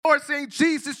Lord saying,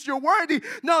 Jesus, you're worthy.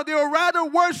 No, they would rather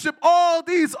worship all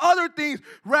these other things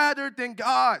rather than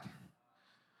God.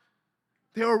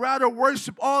 They would rather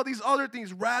worship all these other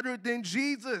things rather than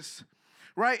Jesus.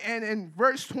 Right? And in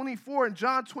verse 24, in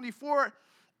John 24,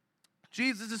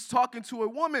 Jesus is talking to a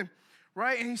woman,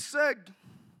 right? And he said,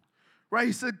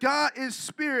 God is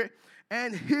spirit,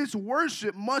 and his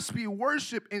worship must be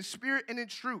worship in spirit and in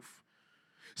truth.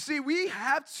 See, we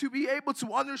have to be able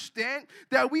to understand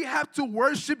that we have to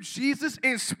worship Jesus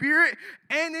in spirit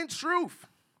and in truth.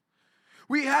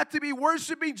 We have to be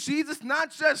worshiping Jesus,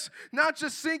 not just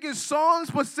singing songs,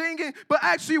 but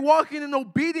actually walking in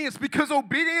obedience, because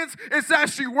obedience is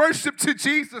actually worship to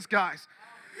Jesus, guys.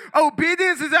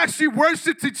 Obedience is actually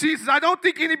worship to Jesus. I don't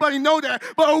think anybody know that,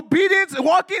 but obedience,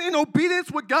 walking in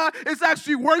obedience with God is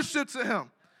actually worship to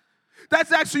him.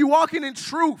 That's actually walking in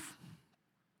truth.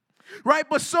 Right?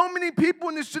 But so many people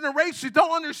in this generation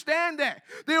don't understand that.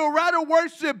 They would rather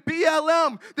worship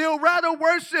BLM. They would rather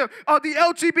worship the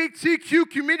LGBTQ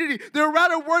community. They would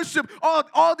rather worship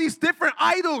all these different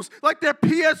idols like their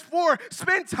PS4.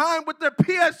 Spend time with their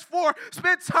PS4.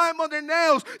 Spend time on their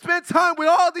nails. Spend time with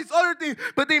all these other things.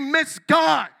 But they miss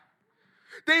God.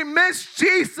 They miss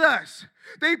Jesus.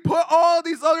 They put all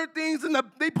these other things in the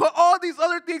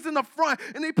front,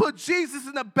 and they put Jesus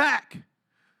in the back.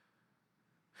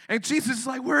 And Jesus is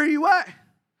like, where are you at?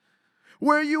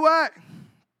 Where are you at?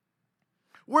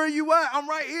 Where are you at? I'm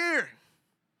right here.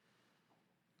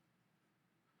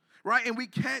 Right? And we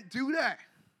can't do that.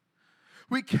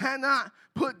 We cannot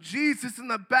put Jesus in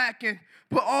the back and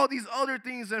put all these other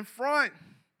things in front.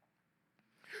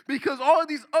 Because all of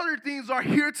these other things are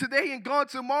here today and gone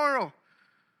tomorrow.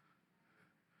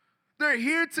 They're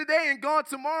here today and gone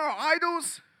tomorrow.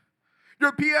 Idols,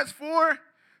 your PS4,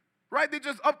 right? They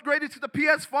just upgraded to the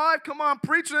PS5. Come on,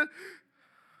 preaching.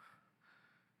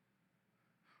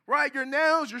 Right? Your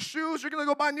nails, your shoes. You're going to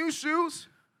go buy new shoes.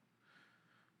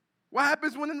 What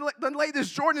happens when the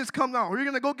latest Jordans come out? Are you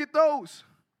going to go get those?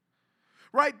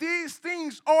 Right? These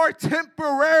things are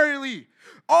temporarily.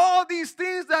 All these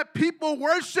things that people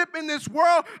worship in this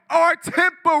world are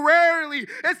temporarily.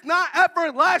 It's not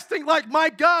everlasting like my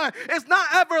God. It's not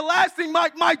everlasting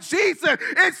like my Jesus.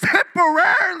 It's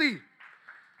temporarily.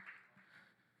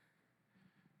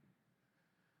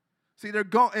 See, they're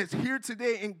gone. It's here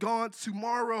today and gone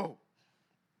tomorrow.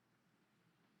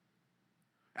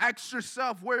 Ask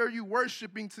yourself, where are you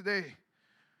worshiping today?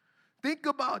 Think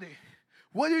about it.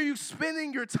 What are you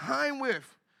spending your time with?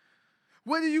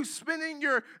 What are you spending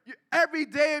your every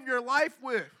day of your life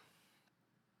with?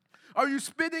 Are you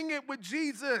spending it with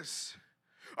Jesus?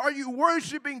 Are you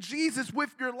worshiping Jesus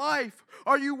with your life?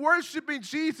 Are you worshiping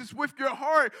Jesus with your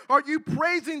heart? Are you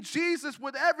praising Jesus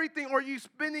with everything? Or are you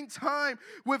spending time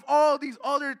with all these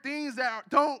other things that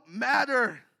don't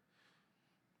matter?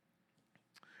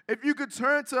 If you could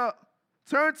turn to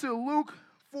Luke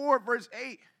 4, verse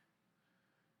 8.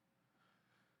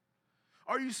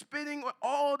 Are you spending with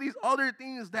all these other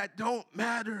things that don't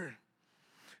matter?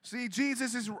 See,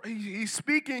 he's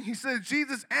speaking. He says,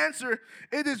 Jesus answered,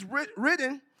 it is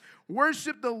written,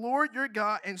 worship the Lord your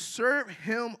God and serve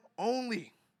him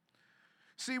only.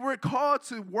 See, we're called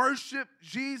to worship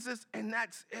Jesus, and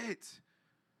that's it.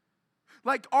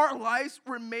 Like, our lives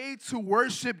were made to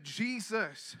worship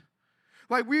Jesus.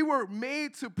 Like, we were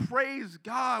made to praise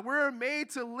God. We were made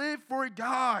to live for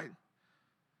God.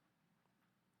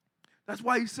 That's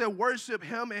why he said worship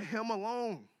him and him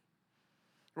alone.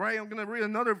 Right? I'm going to read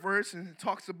another verse, and it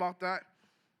talks about that.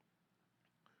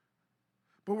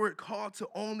 But we're called to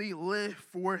only live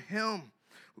for him.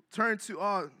 Turn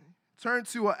to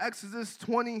Exodus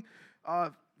 20,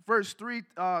 verse 3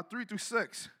 through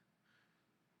 6.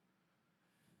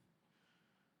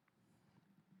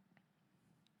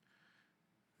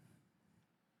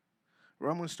 Where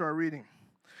I'm going to start reading.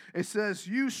 It says,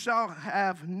 you shall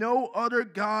have no other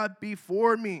God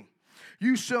before me.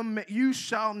 You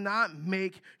shall not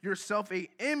make yourself an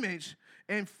image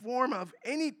in form of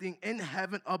anything in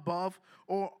heaven above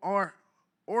or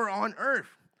on earth,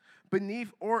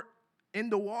 beneath or in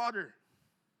the water.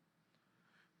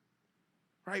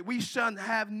 Right? We shall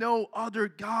have no other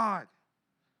God.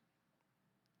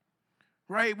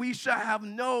 Right? We shall have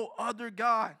no other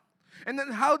God. And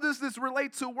then how does this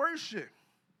relate to worship?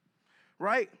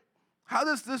 Right? How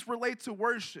does this relate to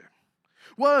worship?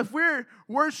 Well, if we're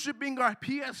worshiping our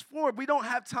PS4, we don't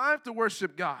have time to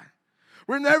worship God.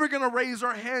 We're never going to raise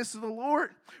our hands to the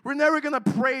Lord. We're never going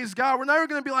to praise God. We're never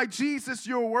going to be like, Jesus,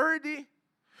 you're worthy.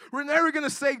 We're never going to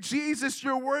say, Jesus,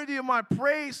 you're worthy of my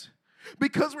praise.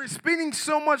 Because we're spending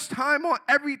so much time on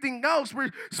everything else.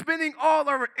 We're spending all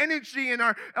our energy and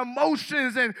our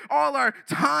emotions and all our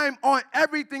time on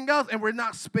everything else, and we're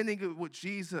not spending it with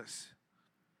Jesus.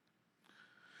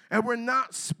 And we're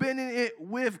not spending it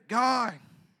with God.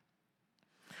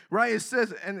 Right? It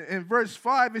says in verse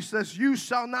 5, it says, "You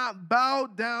shall not bow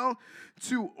down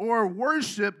to or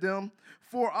worship them,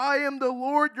 for I am the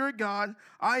Lord your God.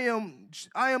 I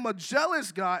am a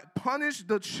jealous God. Punish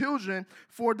the children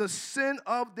for the sin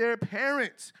of their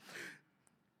parents."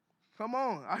 Come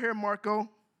on. I hear Marco.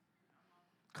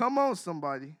 Come on,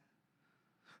 somebody.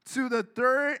 "To the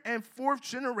third and fourth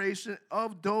generation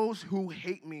of those who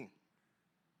hate me."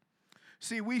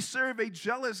 See, we serve a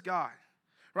jealous God.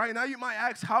 Right? Now you might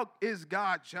ask, how is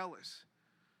God jealous?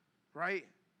 Right?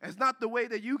 It's not the way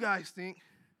that you guys think.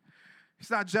 He's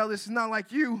not jealous. It's not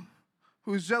like you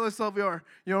who's jealous of your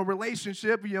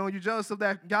relationship. You're jealous of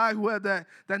that guy who had that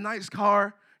nice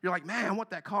car. You're like, man, I want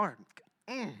that car.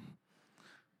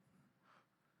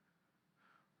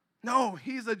 No,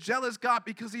 he's a jealous God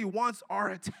because he wants our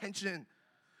attention.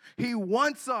 He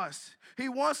wants us. He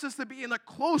wants us to be in a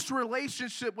close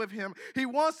relationship with him. He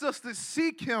wants us to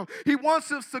seek him. He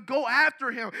wants us to go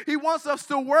after him. He wants us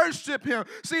to worship him.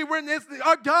 See,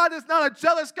 our God is not a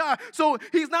jealous God. So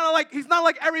he's not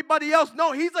like everybody else.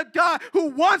 No, he's a God who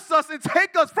wants us and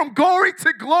take us from glory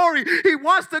to glory. He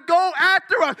wants to go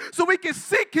after us so we can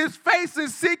seek his face and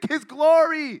seek his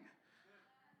glory.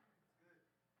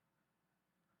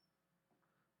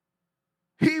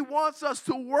 He wants us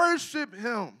to worship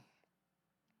him.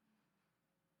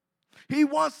 He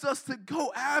wants us to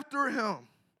go after him.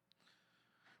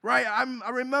 Right? I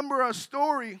remember a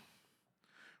story,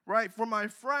 right, from my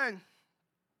friend.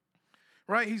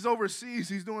 Right? He's overseas.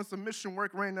 He's doing some mission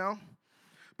work right now.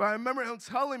 But I remember him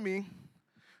telling me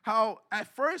how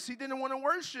at first he didn't want to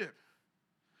worship.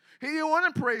 He didn't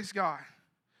want to praise God.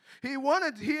 He didn't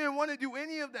want to do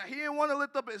any of that. He didn't want to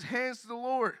lift up his hands to the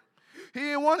Lord. He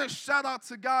didn't want to shout out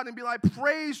to God and be like,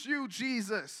 "Praise you,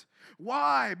 Jesus."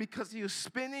 Why? Because he was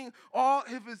spending all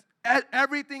of his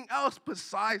everything else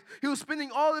besides. He was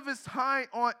spending all of his time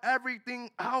on everything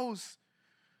else.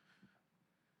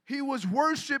 He was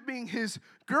worshiping his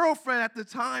girlfriend at the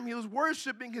time. He was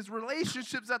worshiping his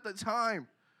relationships at the time.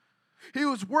 He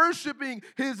was worshiping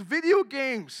his video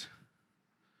games.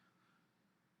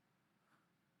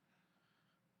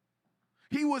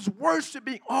 He was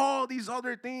worshiping all these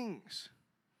other things.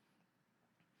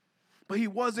 But he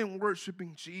wasn't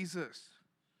worshiping Jesus.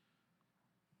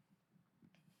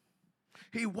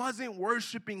 He wasn't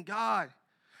worshiping God.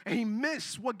 And he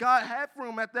missed what God had for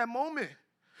him at that moment.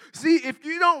 See, if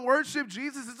you don't worship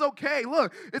Jesus, it's okay.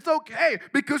 Look, it's okay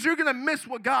because you're going to miss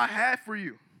what God had for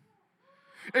you.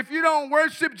 If you don't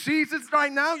worship Jesus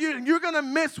right now, you're going to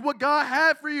miss what God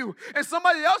had for you. And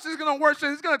somebody else is going to worship.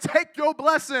 He's going to take your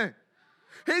blessing.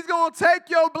 He's going to take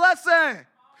your blessing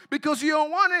because you don't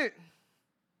want it.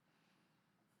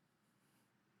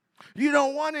 You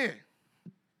don't want it.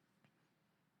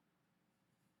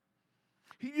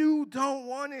 You don't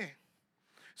want it.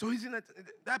 So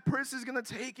that person's going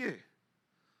to take it.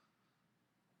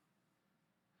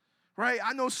 Right?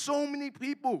 I know so many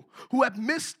people who have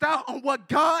missed out on what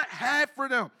God had for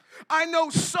them. I know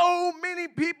so many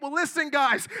people. Listen,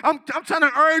 guys, I'm trying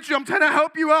to urge you. I'm trying to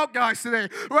help you out, guys, today.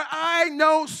 Right? I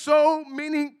know so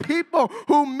many people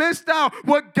who missed out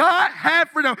what God had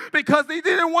for them because they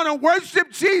didn't want to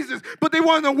worship Jesus, but they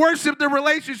wanted to worship their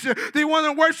relationship. They wanted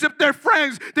to worship their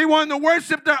friends. They wanted to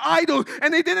worship their idols,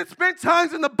 and they didn't spend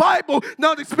time in the Bible.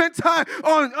 No, they spent time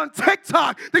on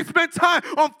TikTok. They spent time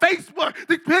on Facebook.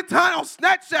 They spent time on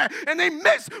Snapchat, and they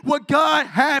missed what God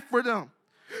had for them.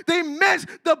 They missed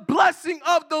the blessing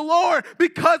of the Lord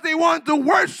because they wanted to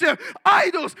worship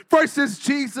idols versus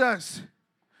Jesus.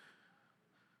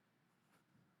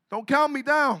 Don't count me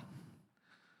down.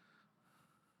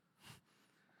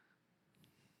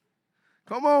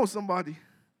 Come on, somebody.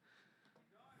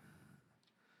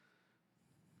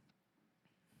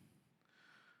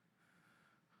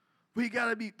 We got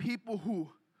to be people who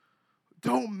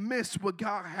don't miss what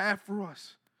God had for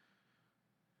us.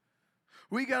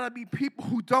 We got to be people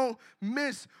who don't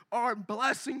miss our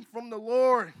blessing from the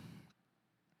Lord.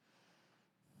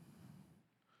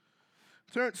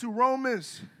 Turn to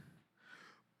Romans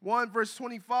 1, verse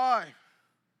 25.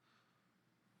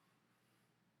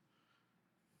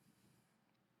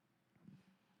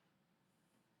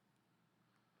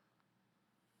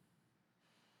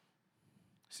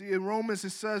 See, in Romans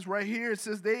it says right here, it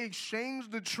says they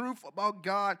exchanged the truth about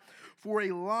God for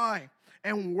a lie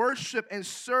and worship and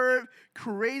serve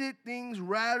created things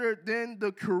rather than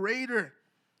the Creator.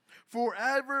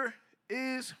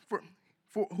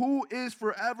 for who is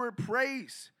forever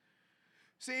praised.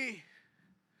 See,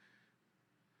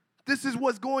 this is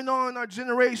what's going on in our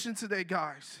generation today,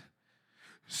 guys.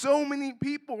 So many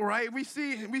people, right? We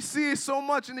see it so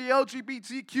much in the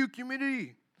LGBTQ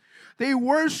community. They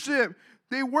worship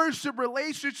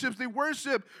relationships. They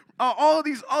worship all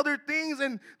these other things,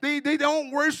 and they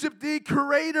don't worship the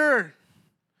Creator.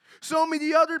 So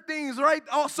many other things, right?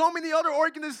 So many other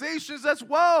organizations as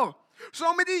well.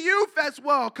 So many youth as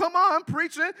well. Come on, I'm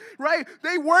preaching, right?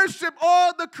 They worship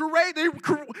all the Creator.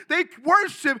 They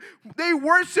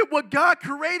worship what God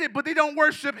created, but they don't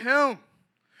worship Him.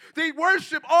 They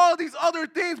worship all these other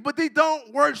things, but they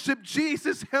don't worship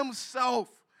Jesus Himself.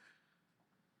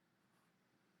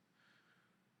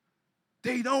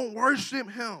 They don't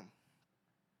worship Him.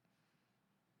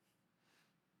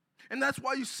 And that's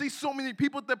why you see so many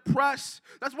people depressed.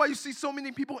 That's why you see so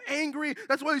many people angry.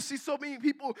 That's why you see so many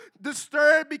people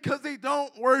disturbed, because they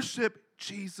don't worship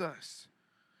Jesus.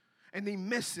 And they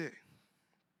miss it.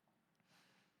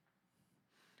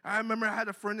 I remember I had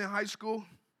a friend in high school,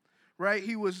 right?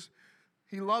 He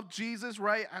loved Jesus,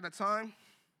 right, at the time.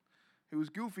 He was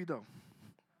goofy, though.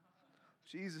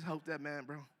 Jesus help that man,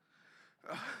 bro.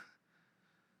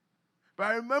 But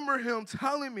I remember him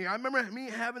telling me, I remember me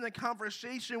having a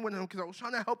conversation with him because I was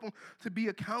trying to help him to be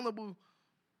accountable.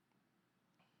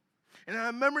 And I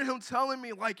remember him telling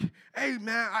me, like, hey,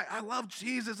 man, I love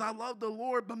Jesus. I love the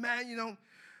Lord. But, man,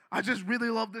 I just really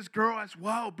love this girl as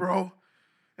well, bro.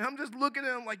 And I'm just looking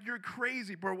at him like, you're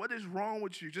crazy, bro. What is wrong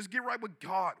with you? Just get right with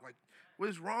God. Like, what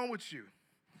is wrong with you?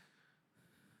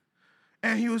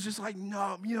 And he was just like,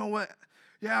 no, you know what?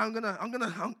 Yeah, I'm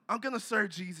gonna serve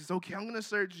Jesus. Okay, I'm gonna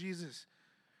serve Jesus.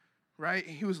 Right?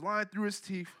 And he was lying through his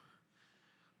teeth.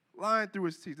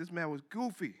 This man was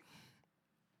goofy.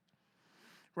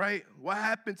 Right? What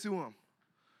happened to him?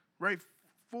 Right?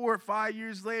 4 or 5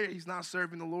 years later, he's not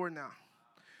serving the Lord now.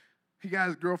 He got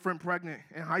his girlfriend pregnant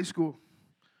in high school.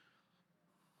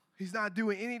 He's not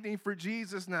doing anything for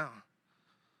Jesus now.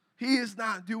 He is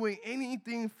not doing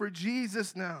anything for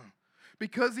Jesus now.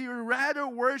 Because he would rather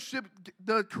worship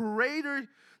the Creator,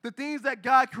 the things that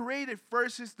God created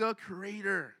versus the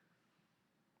Creator.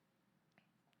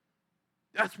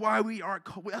 That's why we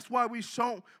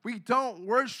don't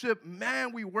worship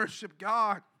man, we worship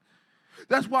God.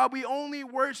 That's why we only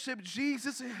worship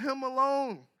Jesus and Him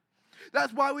alone.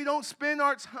 That's why we don't spend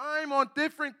our time on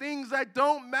different things that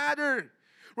don't matter.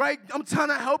 Right? I'm trying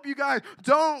to help you guys.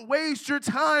 Don't waste your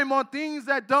time on things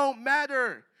that don't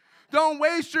matter. Don't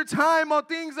waste your time on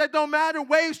things that don't matter.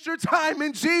 Waste your time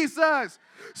in Jesus.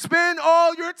 Spend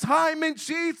all your time in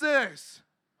Jesus.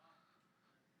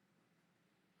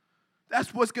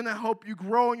 That's what's going to help you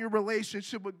grow in your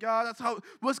relationship with God. That's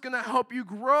what's going to help you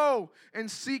grow in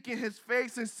seeking His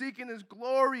face and seeking His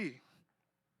glory.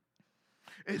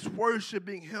 It's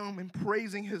worshiping Him and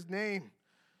praising His name.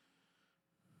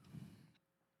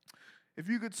 If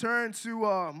you could turn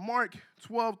to Mark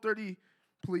 12:30,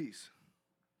 please.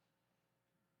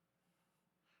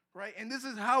 Right? And this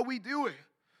is how we do it.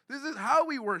 This is how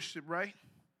we worship, right?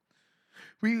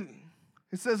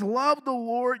 It says, love the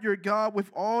Lord your God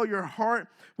with all your heart,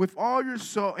 with all your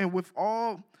soul, and with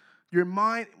all your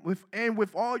mind, and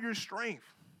with all your strength.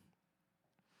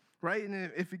 Right?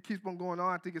 And if it keeps on going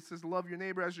on, I think it says, love your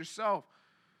neighbor as yourself.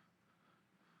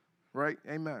 Right?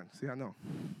 Amen. See, I know.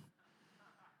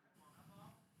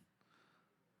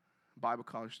 Bible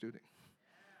college student.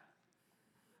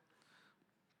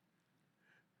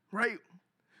 Right?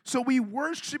 So we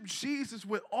worship Jesus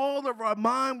with all of our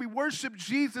mind. We worship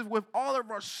Jesus with all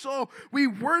of our soul. We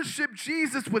worship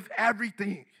Jesus with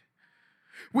everything.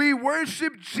 We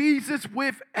worship Jesus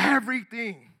with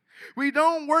everything. We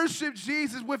don't worship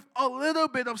Jesus with a little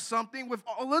bit of something, with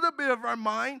a little bit of our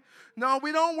mind. No,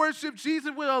 we don't worship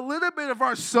Jesus with a little bit of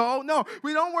our soul. No,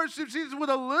 we don't worship Jesus with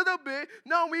a little bit.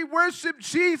 No, we worship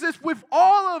Jesus with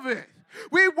all of it.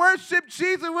 We worship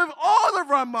Jesus with all of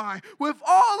our mind, with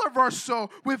all of our soul,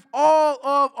 with all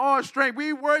of our strength.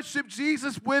 We worship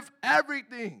Jesus with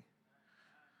everything.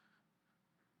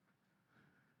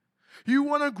 You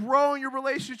want to grow in your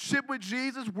relationship with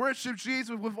Jesus? Worship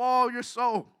Jesus with all your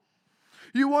soul.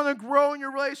 You want to grow in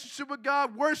your relationship with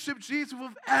God? Worship Jesus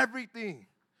with everything.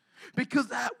 Because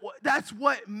that's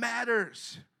what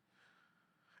matters.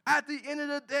 At the end of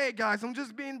the day, guys, I'm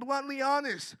just being bluntly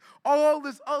honest. All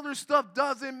this other stuff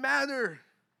doesn't matter.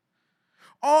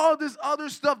 All this other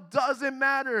stuff doesn't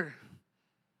matter.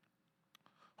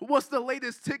 What's the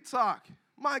latest TikTok?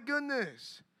 My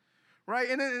goodness. right?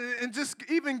 And just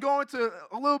even going to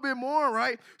a little bit more,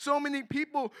 right? So many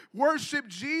people worship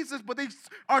Jesus, but they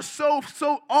are so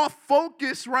off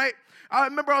focus, right? I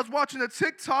remember I was watching a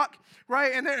TikTok,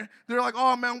 right? And they're like,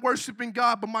 oh, man, I'm worshiping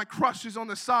God, but my crush is on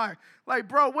the side. Like,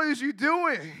 bro, what is you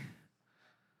doing?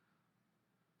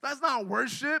 That's not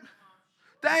worship.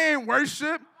 That ain't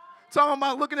worship. Talking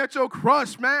about looking at your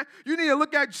crush, man. You need to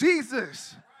look at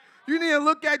Jesus. You need to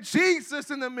look at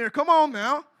Jesus in the mirror. Come on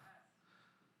now.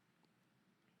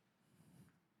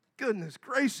 Goodness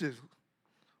gracious.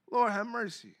 Lord have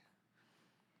mercy.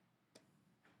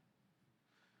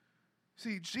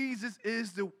 See, Jesus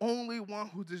is the only one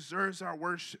who deserves our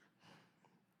worship.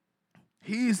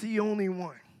 He's the only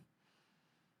one.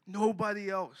 Nobody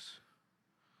else.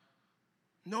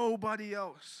 Nobody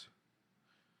else.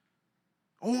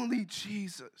 Only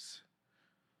Jesus.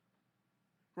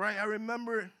 Right? I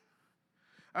remember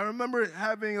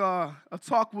having a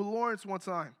talk with Lawrence one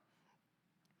time.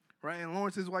 Right? And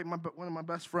Lawrence is like one of my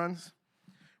best friends.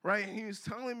 Right? And he was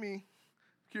telling me,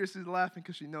 Kirsty's laughing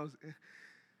because she knows it.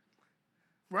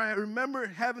 Right? I remember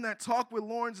having that talk with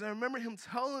Lawrence, and I remember him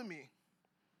telling me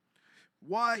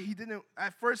why he didn't,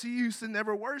 at first he used to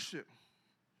never worship.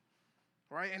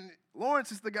 Right? And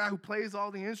Lawrence is the guy who plays all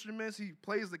the instruments. He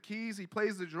plays the keys. He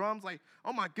plays the drums. Like,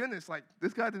 oh my goodness, like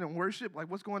this guy didn't worship.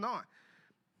 Like, what's going on?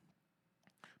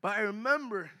 But I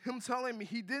remember him telling me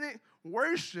he didn't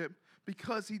worship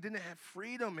because he didn't have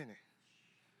freedom in it.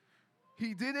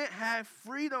 He didn't have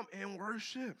freedom in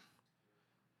worship.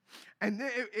 And then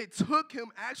it took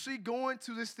him actually going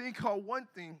to this thing called One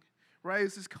Thing, right?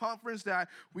 It's this conference that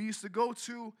we used to go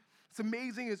to. It's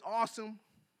amazing. It's awesome.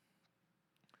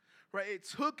 Right? It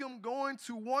took him going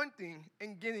to One Thing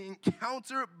and getting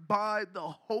encountered by the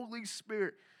Holy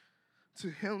Spirit to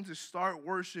him to start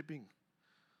worshiping,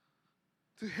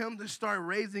 to him to start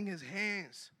raising his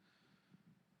hands,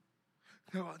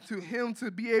 to him to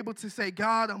be able to say,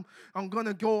 God, I'm going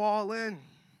to go all in.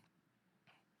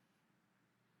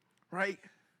 Right?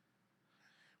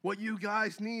 What you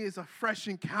guys need is a fresh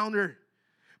encounter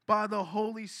by the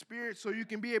Holy Spirit so you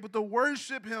can be able to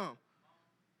worship him.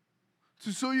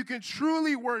 So you can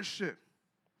truly worship.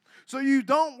 So you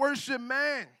don't worship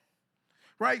man.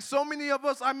 Right? So many of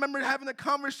us, I remember having a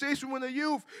conversation with a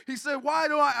youth. He said,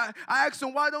 I asked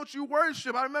him, why don't you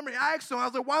worship? I remember I asked him, I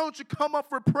was like, why don't you come up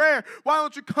for prayer? Why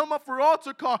don't you come up for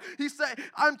altar call? He said,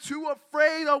 I'm too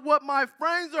afraid of what my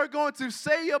friends are going to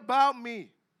say about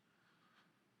me.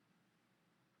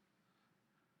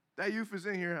 That youth is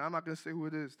in here. I'm not going to say who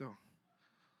it is, though.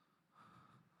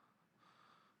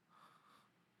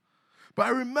 But I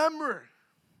remember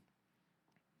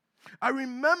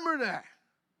that.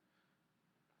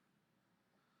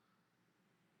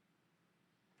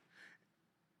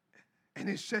 And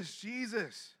it's just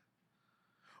Jesus.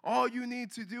 All you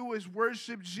need to do is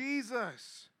worship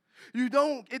Jesus.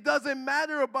 It doesn't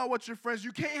matter about what your friends,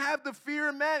 you can't have the fear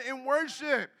of man in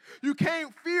worship. You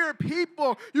can't fear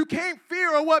people. You can't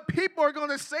fear what people are going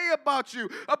to say about you,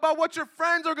 about what your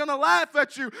friends are going to laugh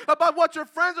at you, about what your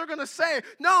friends are going to say.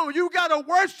 No, you got to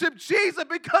worship Jesus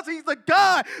because he's the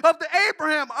God of the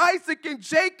Abraham, Isaac, and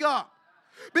Jacob.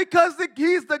 Because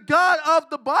he's the God of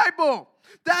the Bible.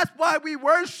 That's why we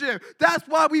worship. That's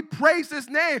why we praise his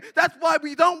name. That's why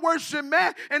we don't worship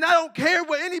man. And I don't care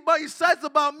what anybody says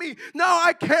about me. No,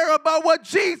 I care about what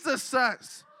Jesus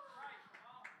says.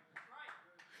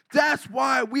 That's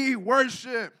why we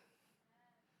worship.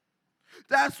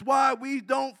 That's why we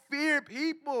don't fear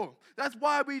people. That's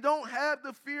why we don't have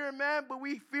the fear of man, but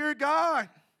we fear God.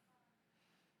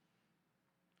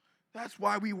 That's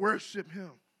why we worship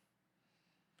him.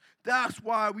 That's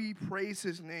why we praise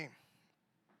his name.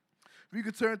 If you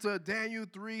could turn to Daniel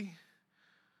 3.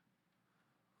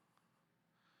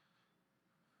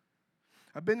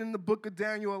 I've been in the book of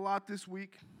Daniel a lot this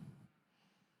week.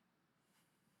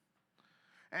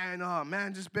 And,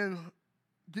 man, just been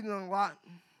getting a lot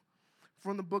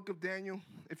from the book of Daniel.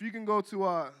 If you can go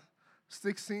to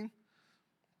 16.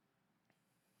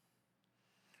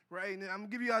 Right, and I'm going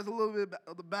to give you guys a little bit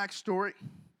of the backstory.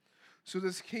 So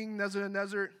this king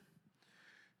Nebuchadnezzar,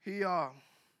 he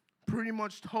pretty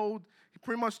much told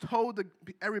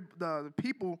the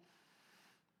people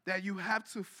that you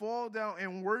have to fall down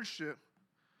and worship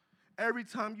every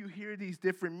time you hear these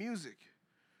different music,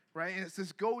 right? And it's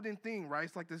this golden thing, right?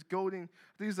 It's like this golden,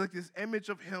 there's like this image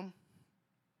of him,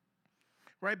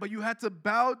 right? But you have to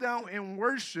bow down and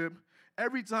worship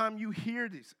every time you hear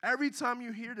this. Every time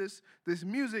you hear this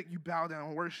music, you bow down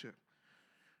and worship,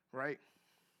 right?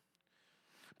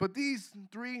 But these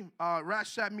three,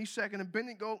 Shadrach, Meshach, and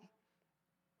Abednego,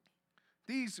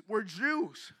 these were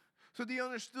Jews. So they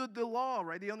understood the law,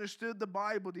 right? They understood the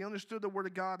Bible. They understood the Word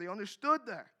of God. They understood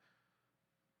that.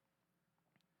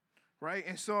 Right?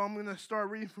 And so I'm going to start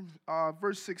reading from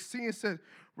verse 16. It says,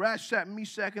 Shadrach,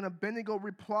 Meshach, and Abednego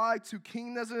replied to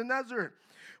King Nebuchadnezzar,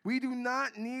 we do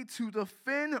not need to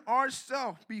defend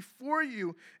ourselves before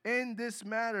you in this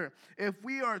matter. If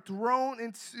we are thrown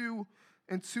into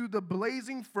the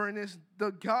blazing furnace,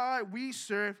 the God we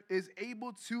serve is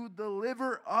able to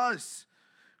deliver us,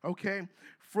 okay,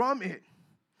 from it.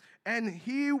 And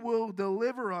he will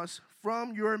deliver us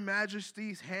from your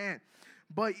majesty's hand.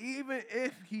 But even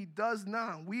if he does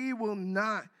not, even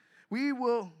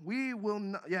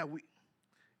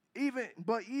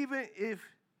if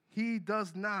he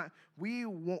does not, we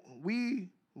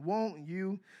want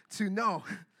you to know,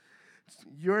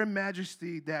 your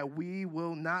majesty, that we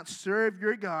will not serve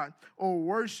your God or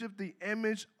worship the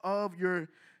image of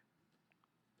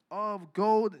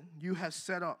gold you have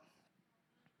set up.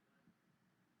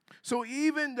 So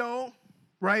even though,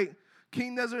 right,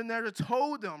 King Nebuchadnezzar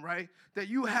told them, right, that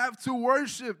you have to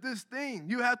worship this thing.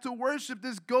 You have to worship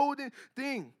this golden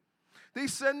thing. They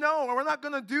said, no, we're not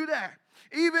going to do that.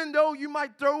 Even though you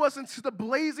might throw us into the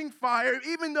blazing fire,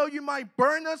 even though you might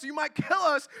burn us, you might kill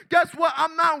us, guess what?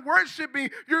 I'm not worshiping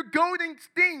your golden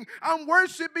thing. I'm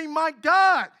worshiping my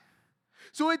God.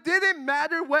 So it didn't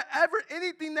matter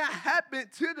anything that happened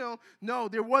to them. No,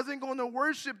 they wasn't going to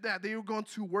worship that. They were going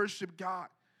to worship God.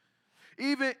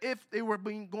 Even if they were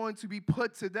going to be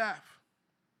put to death.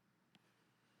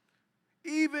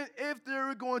 Even if they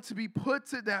were going to be put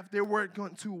to death, they weren't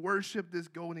going to worship this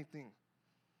golden thing.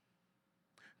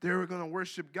 They were going to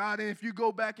worship God. And if you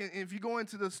go back and if you go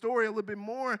into the story a little bit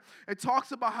more, it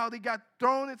talks about how they got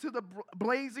thrown into the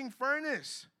blazing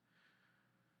furnace.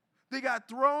 They got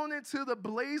thrown into the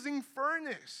blazing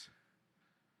furnace.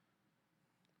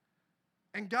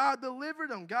 And God delivered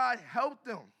them. God helped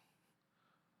them.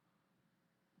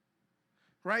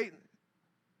 Right?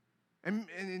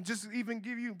 And just even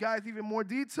give you guys even more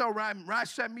detail, right?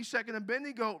 Shadrach, Meshach, and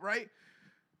Abednego, right?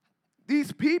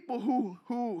 These people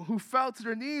who fell to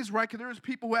their knees, right? Because there was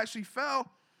people who actually fell.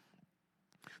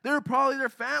 They were probably their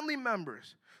family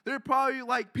members. They were probably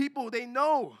like people they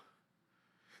know.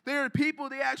 They were people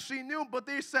they actually knew, but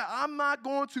they said, I'm not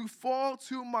going to fall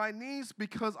to my knees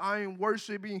because I am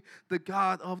worshiping the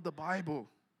God of the Bible.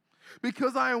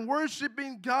 Because I am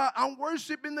worshiping God. I'm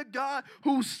worshiping the God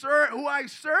who I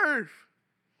serve.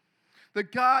 The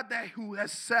God who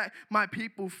has set my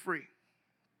people free.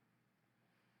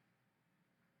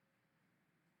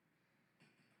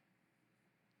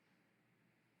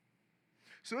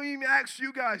 So let me ask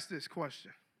you guys this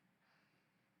question.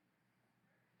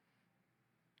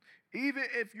 Even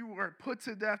if you were put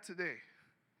to death today,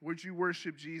 would you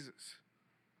worship Jesus?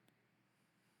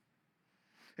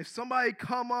 If somebody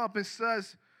come up and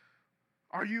says,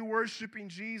 are you worshiping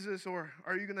Jesus, or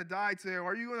are you going to die today? Or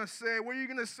are you going to say, what are you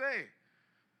going to say?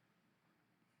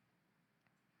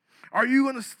 Are you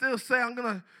going to still say, I'm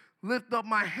going to lift up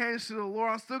my hands to the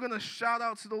Lord? I'm still going to shout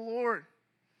out to the Lord.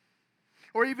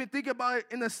 Or even think about it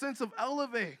in the sense of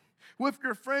elevate with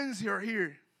your friends who are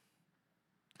here.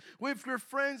 With your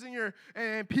friends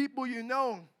and people you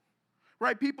know,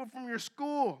 right? People from your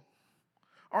school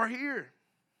are here.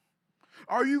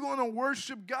 Are you going to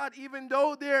worship God even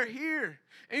though they're here?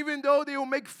 Even though they will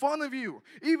make fun of you?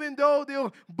 Even though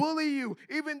they'll bully you?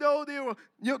 Even though they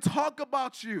will talk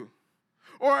about you?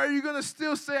 Or are you going to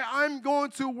still say, I'm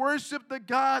going to worship the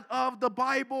God of the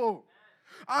Bible?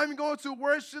 I'm going to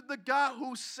worship the God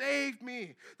who saved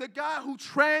me, the God who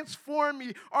transformed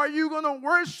me. Are you going to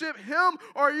worship him,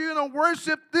 or are you going to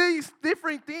worship these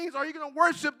different things? Are you going to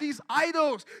worship these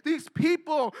idols, these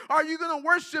people? Are you going to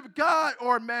worship God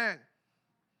or man?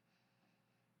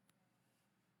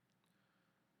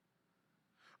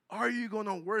 Are you going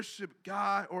to worship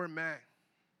God or man?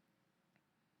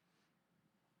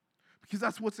 Because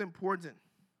that's what's important.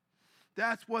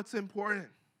 That's what's important.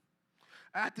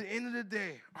 At the end of the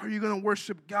day, are you going to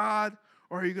worship God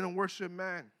or are you going to worship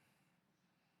man?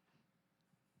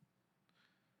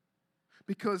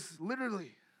 Because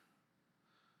literally,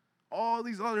 all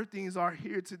these other things are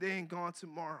here today and gone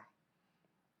tomorrow.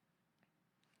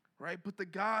 Right? But the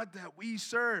God that we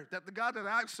serve, the God that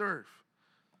I serve,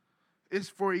 is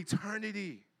for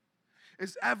eternity.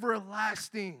 It's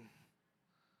everlasting.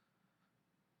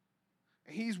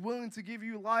 And he's willing to give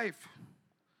you life.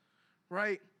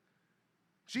 Right?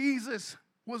 Jesus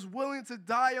was willing to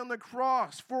die on the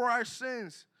cross for our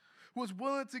sins. Was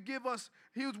willing to give us,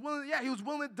 he was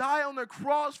willing to die on the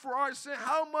cross for our sin.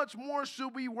 How much more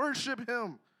should we worship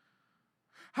him?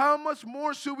 How much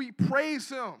more should we praise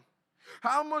him?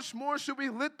 How much more should we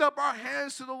lift up our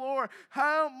hands to the Lord?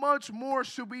 How much more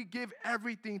should we give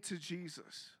everything to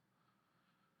Jesus?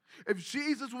 If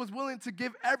Jesus was willing to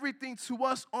give everything to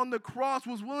us on the cross,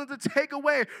 was willing to take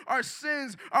away our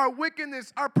sins, our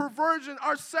wickedness, our perversion,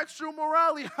 our sexual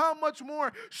morality, how much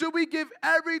more should we give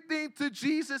everything to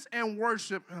Jesus and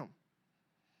worship him?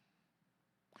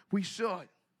 We should.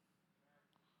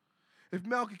 If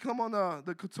Mel could come on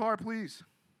the guitar, please.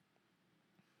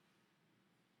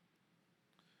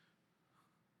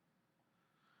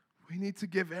 We need to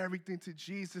give everything to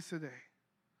Jesus today.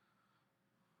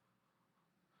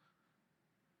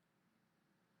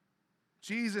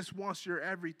 Jesus wants your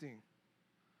everything.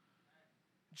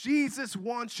 Jesus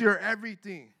wants your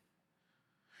everything.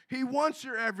 He wants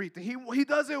your everything. He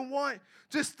doesn't want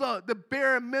just the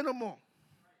bare minimum.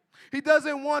 He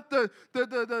doesn't want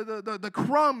the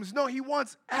crumbs. No, he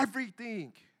wants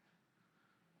everything.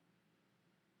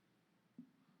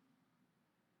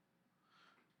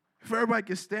 If everybody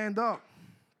can stand up.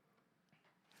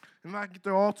 And I get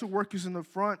the altar workers in the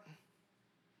front.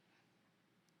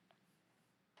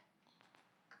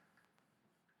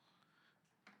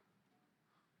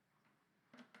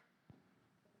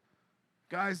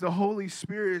 Guys, the Holy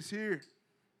Spirit is here.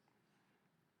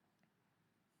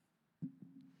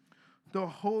 The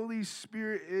Holy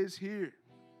Spirit is here.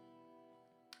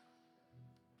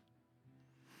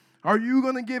 Are you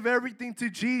going to give everything to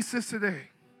Jesus today?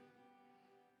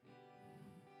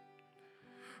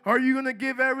 Are you going to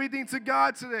give everything to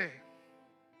God today?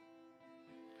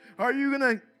 Are you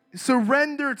going to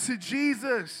surrender to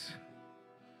Jesus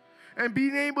and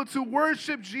being able to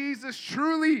worship Jesus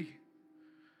truly?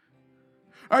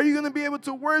 Are you going to be able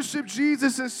to worship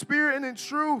Jesus in spirit and in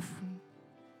truth?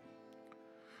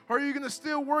 Or are you going to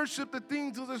still worship the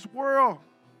things of this world?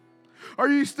 Are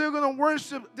you still going to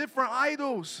worship different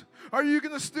idols? Are you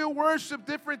going to still worship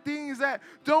different things that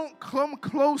don't come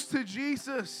close to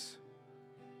Jesus?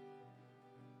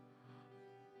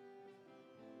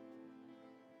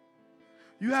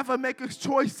 You have to make a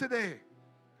choice today.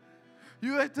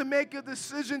 You have to make a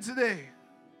decision today.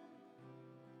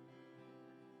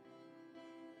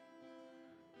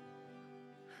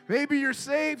 Maybe you're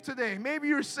saved today. Maybe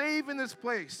you're saved in this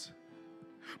place.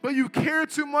 But you care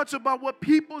too much about what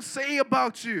people say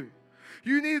about you.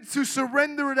 You need to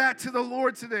surrender that to the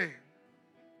Lord today.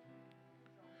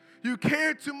 You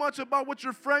care too much about what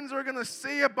your friends are going to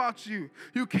say about you.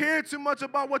 You care too much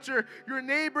about what your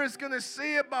neighbor is going to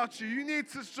say about you. You need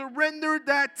to surrender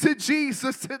that to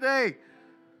Jesus today.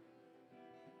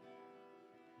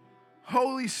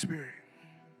 Holy Spirit.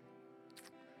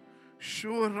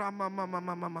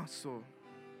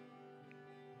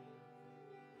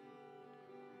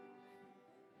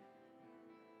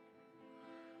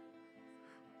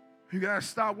 You got to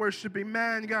stop worshiping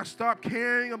man. You got to stop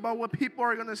caring about what people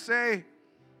are going to say.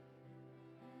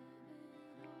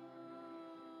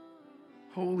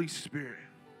 Holy Spirit.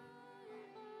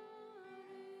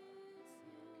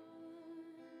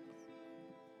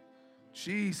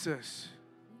 Jesus.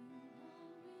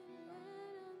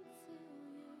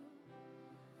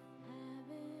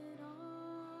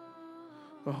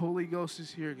 The Holy Ghost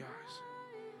is here, guys.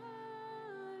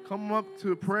 Come up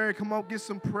to a prayer. Come up, get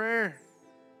some prayer.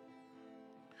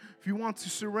 If you want to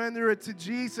surrender it to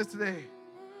Jesus today,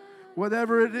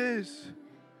 whatever it is,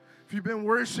 if you've been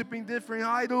worshiping different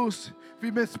idols, if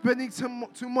you've been spending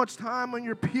too much time on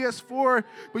your PS4,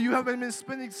 but you haven't been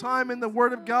spending time in the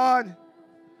Word of God,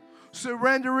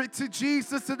 surrender it to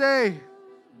Jesus today.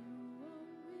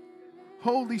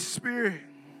 Holy Spirit.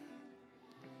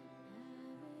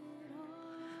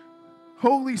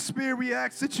 Holy Spirit, we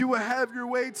ask that you will have your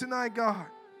way tonight, God.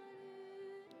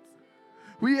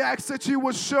 We ask that you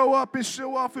will show up and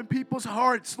show off in people's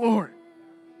hearts, Lord.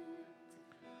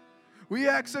 We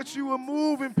ask that you will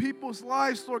move in people's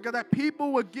lives, Lord God, that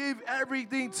people will give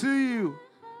everything to you.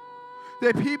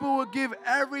 That people will give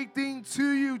everything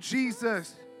to you,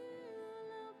 Jesus.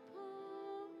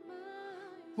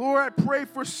 Lord, I pray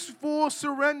for full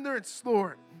surrenderance,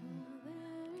 Lord.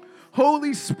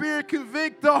 Holy Spirit,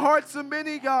 convict the hearts of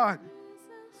many, God.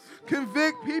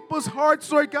 Convict people's hearts,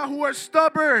 Lord God, who are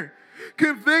stubborn.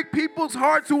 Convict people's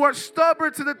hearts who are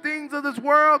stubborn to the things of this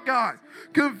world, God.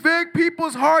 Convict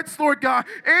people's hearts, Lord God,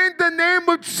 in the name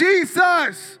of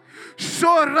Jesus.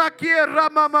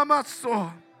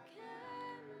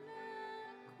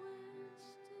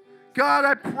 God,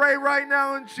 I pray right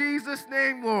now in Jesus'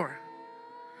 name, Lord,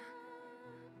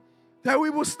 that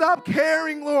we will stop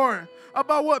caring, Lord,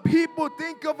 about what people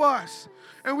think of us.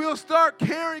 And we'll start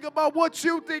caring about what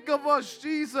you think of us,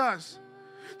 Jesus.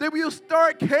 that we'll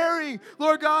start caring,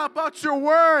 Lord God, about your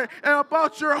word and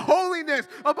about your holiness,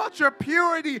 about your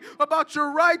purity, about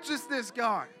your righteousness,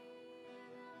 God.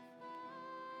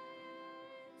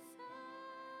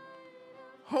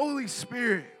 Holy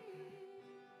Spirit.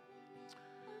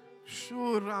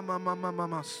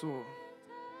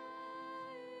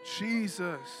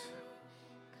 Jesus.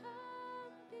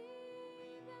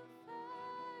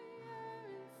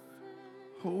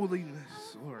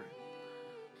 Holiness, Lord.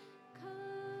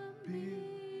 Be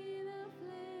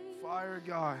fire,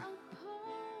 God.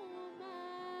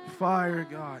 Fire,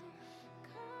 God.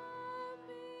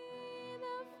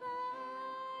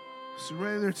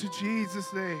 Surrender to Jesus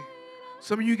today.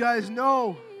 Some of you guys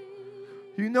know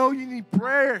you need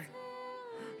prayer.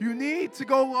 You need to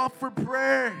go up for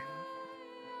prayer.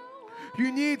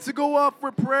 You need to go up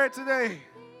for prayer today.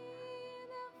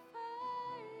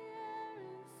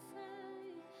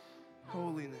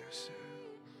 Holiness.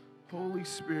 Holy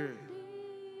Spirit.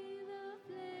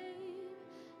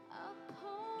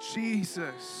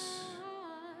 Jesus.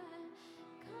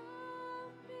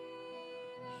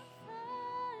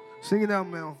 Sing it out,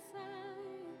 Mel.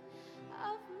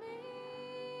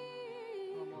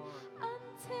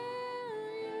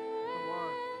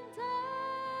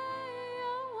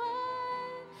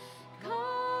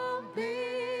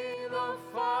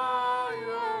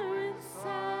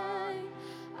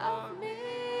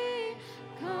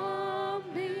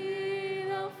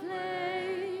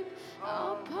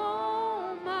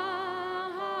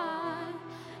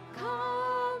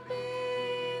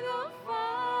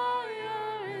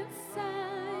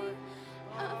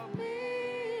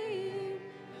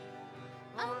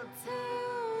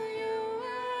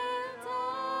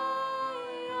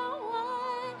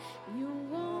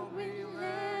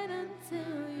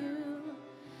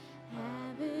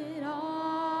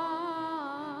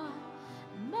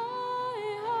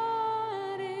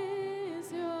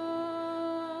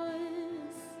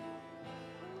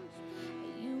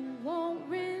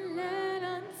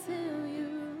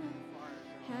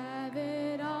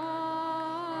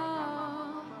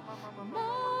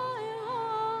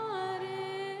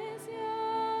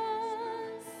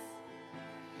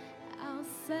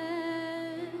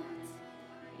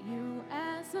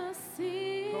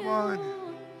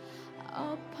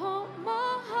 Upon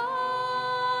my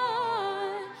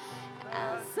heart,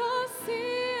 as a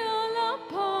seal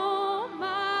upon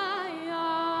my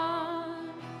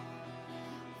heart.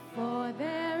 For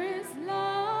there is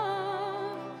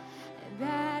love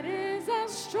that is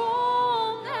as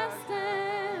strong as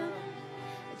death,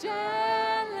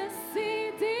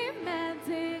 jealousy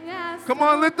demanding as. Come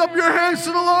on, lift up your hands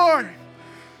to the Lord.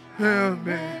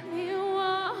 Amen.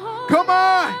 Come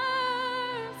on.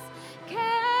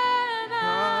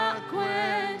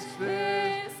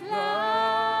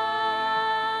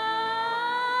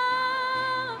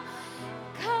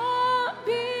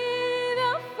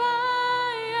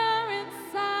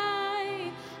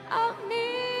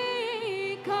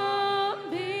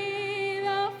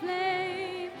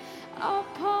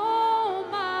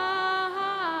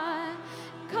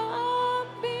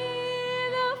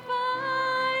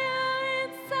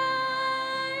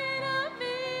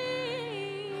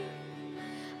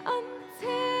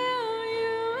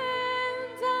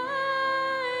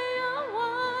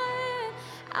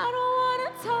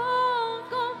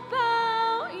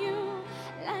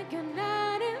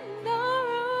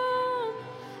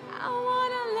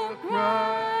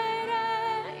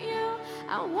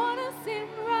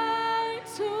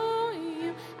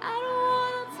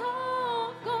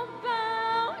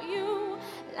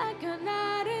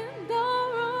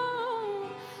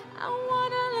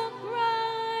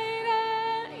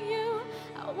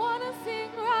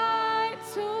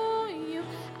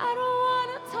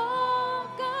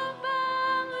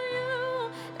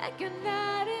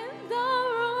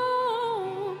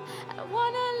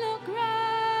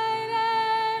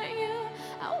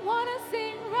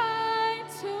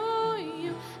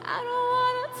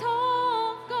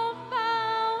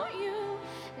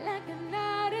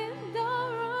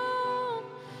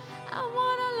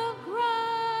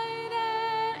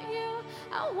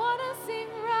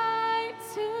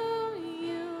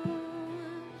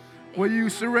 What are you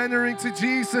surrendering to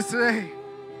Jesus today?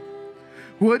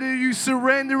 What are you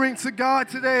surrendering to God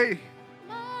today?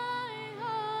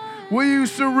 What are you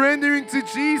surrendering to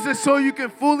Jesus so you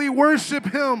can fully worship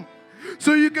Him?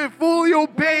 So you can fully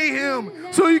obey Him?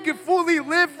 So you can fully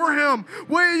live for Him?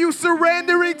 What are you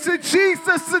surrendering to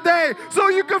Jesus today so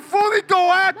you can fully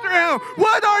go after Him?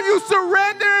 What are you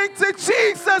surrendering to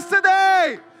Jesus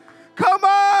today? Come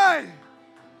on!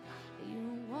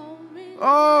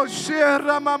 Oh,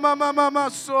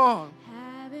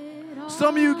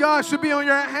 Some of you guys should be on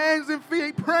your hands and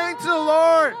feet praying to the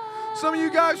Lord. Some of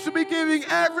you guys should be giving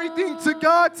everything to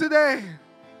God today.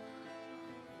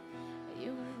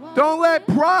 Don't let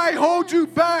pride hold you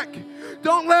back.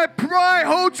 Don't let pride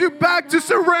hold you back to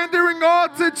surrendering all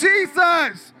to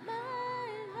Jesus.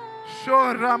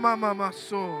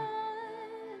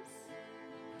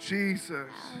 Jesus.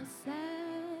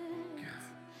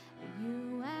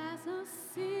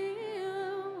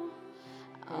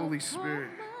 Holy Spirit.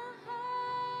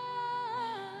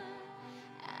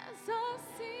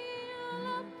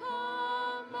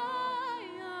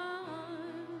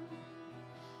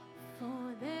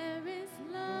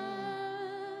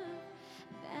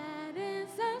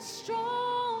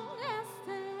 Strong as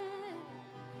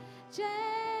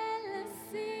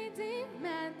jealousy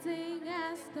demanding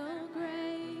as the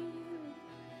grave,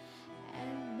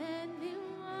 and many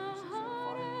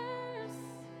waters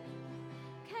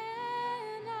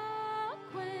cannot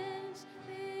quench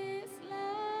this love.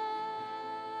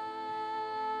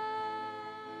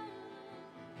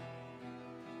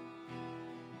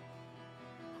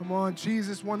 Come on,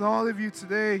 Jesus wants all of you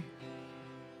today.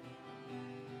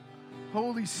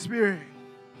 Holy Spirit,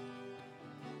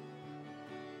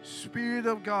 Spirit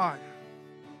of God,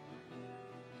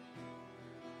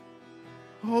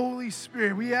 Holy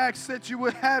Spirit, we ask that you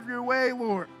would have your way,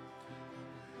 Lord.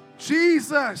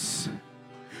 Jesus,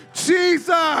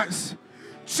 Jesus,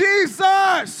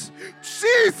 Jesus,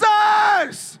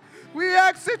 Jesus, we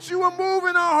ask that you would move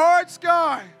in our hearts,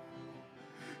 God.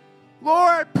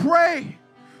 Lord, pray,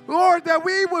 Lord, that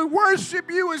we would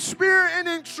worship you in spirit and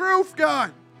in truth,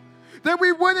 God. That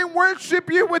we wouldn't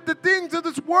worship you with the things of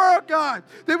this world, God.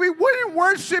 That we wouldn't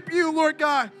worship you, Lord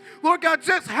God. Lord God,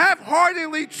 just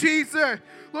half-heartedly, Jesus.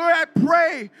 Lord, I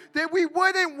pray that we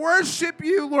wouldn't worship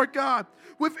you, Lord God,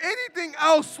 with anything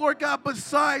else, Lord God,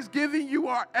 besides giving you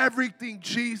our everything,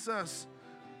 Jesus.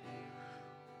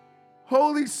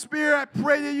 Holy Spirit, I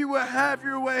pray that you will have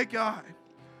your way, God.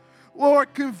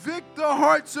 Lord, convict the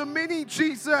hearts of many,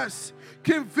 Jesus.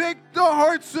 Convict the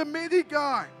hearts of many,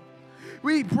 God.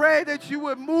 We pray that you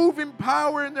would move in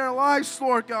power in their lives,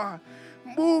 Lord God.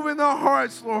 Move in their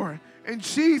hearts, Lord. In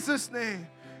Jesus' name.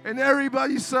 And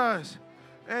everybody says,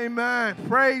 amen.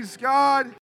 Praise God.